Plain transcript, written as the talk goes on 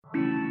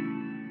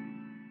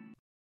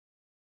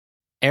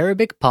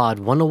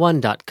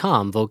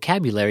ArabicPod101.com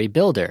Vocabulary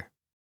Builder.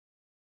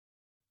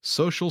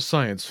 Social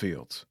science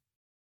fields.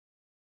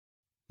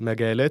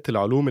 مجالات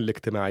العلوم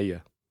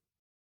الاجتماعية.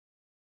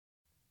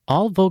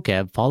 All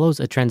vocab follows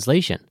a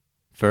translation.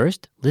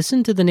 First,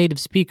 listen to the native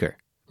speaker.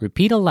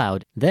 Repeat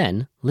aloud,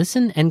 then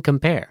listen and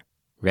compare.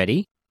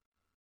 Ready?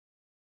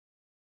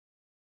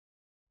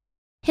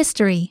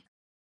 History,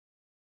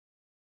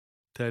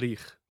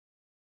 تاريخ.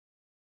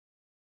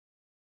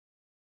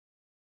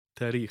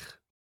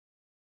 تاريخ.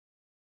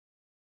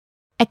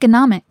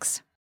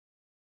 economics,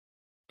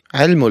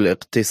 علم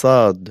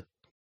الاقتصاد.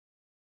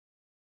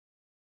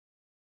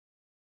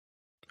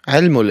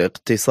 علم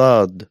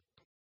الاقتصاد.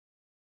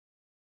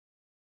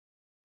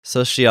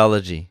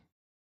 Sociology.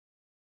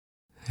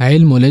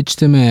 علم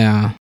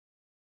الاجتماع.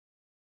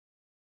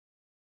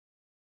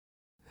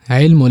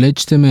 علم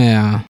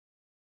الاجتماع.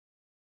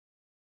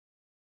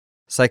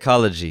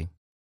 Psychology.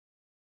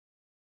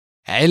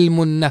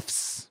 علم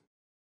النفس.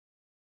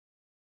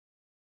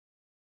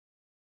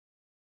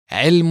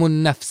 علم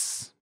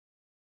النفس.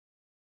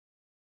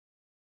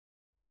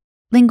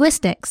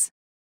 linguistics,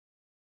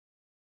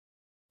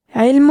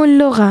 علم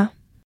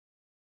اللغة.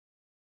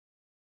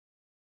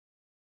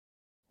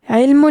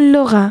 علم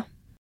اللغة.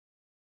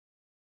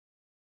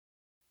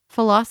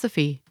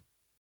 Philosophy,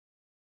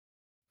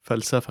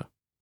 فلسفة.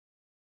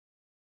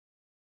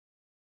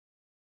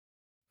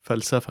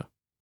 فلسفة.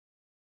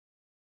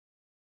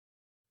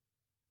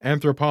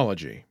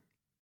 Anthropology.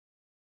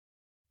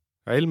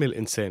 علم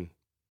الإنسان.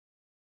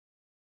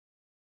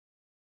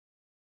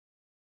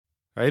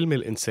 علم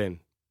الإنسان.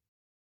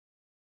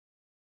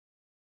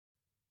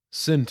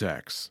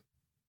 Syntax.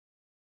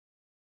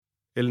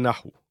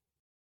 النحو.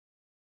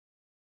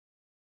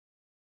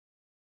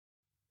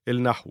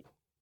 النحو.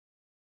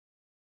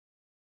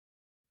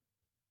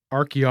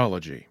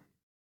 Archaeology.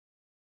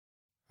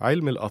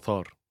 علم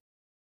الآثار.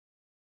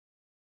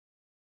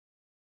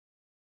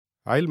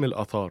 علم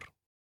الآثار.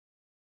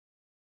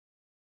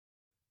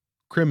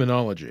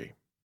 Criminology.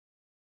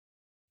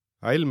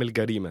 علم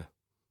الجريمة.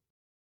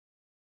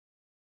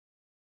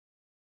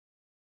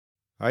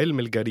 علم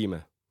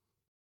الجريمة.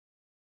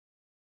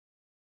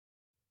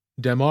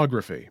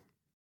 Demography.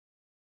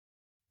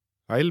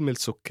 علم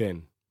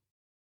السكان.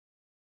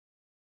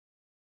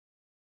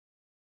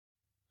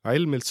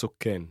 علم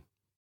السكان.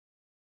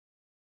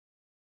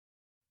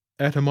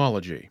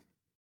 Etymology.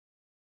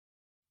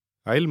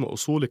 علم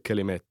أصول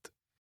الكلمات.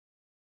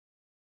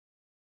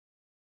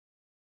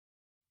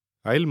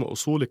 علم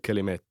أصول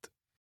الكلمات.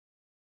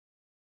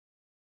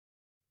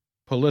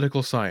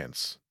 Political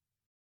science.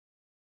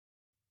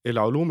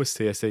 العلوم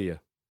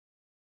السياسية.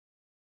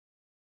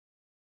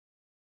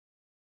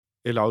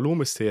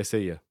 العلوم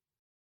السياسية.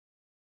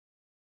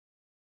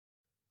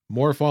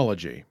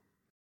 Morphology.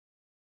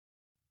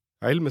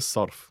 علم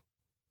الصرف.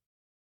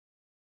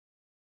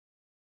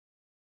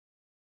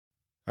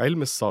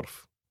 علم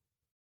الصرف.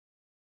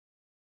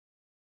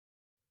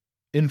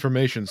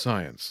 Information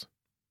science.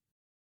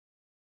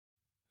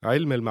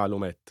 علم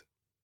المعلومات.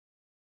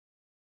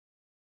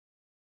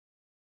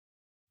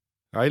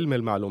 علم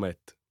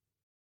المعلومات.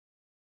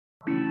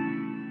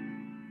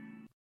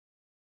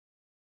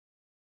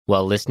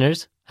 Well,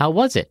 listeners, how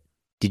was it?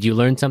 Did you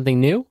learn something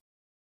new?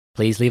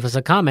 Please leave us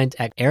a comment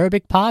at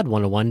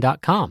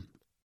ArabicPod101.com.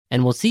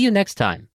 And we'll see you next time.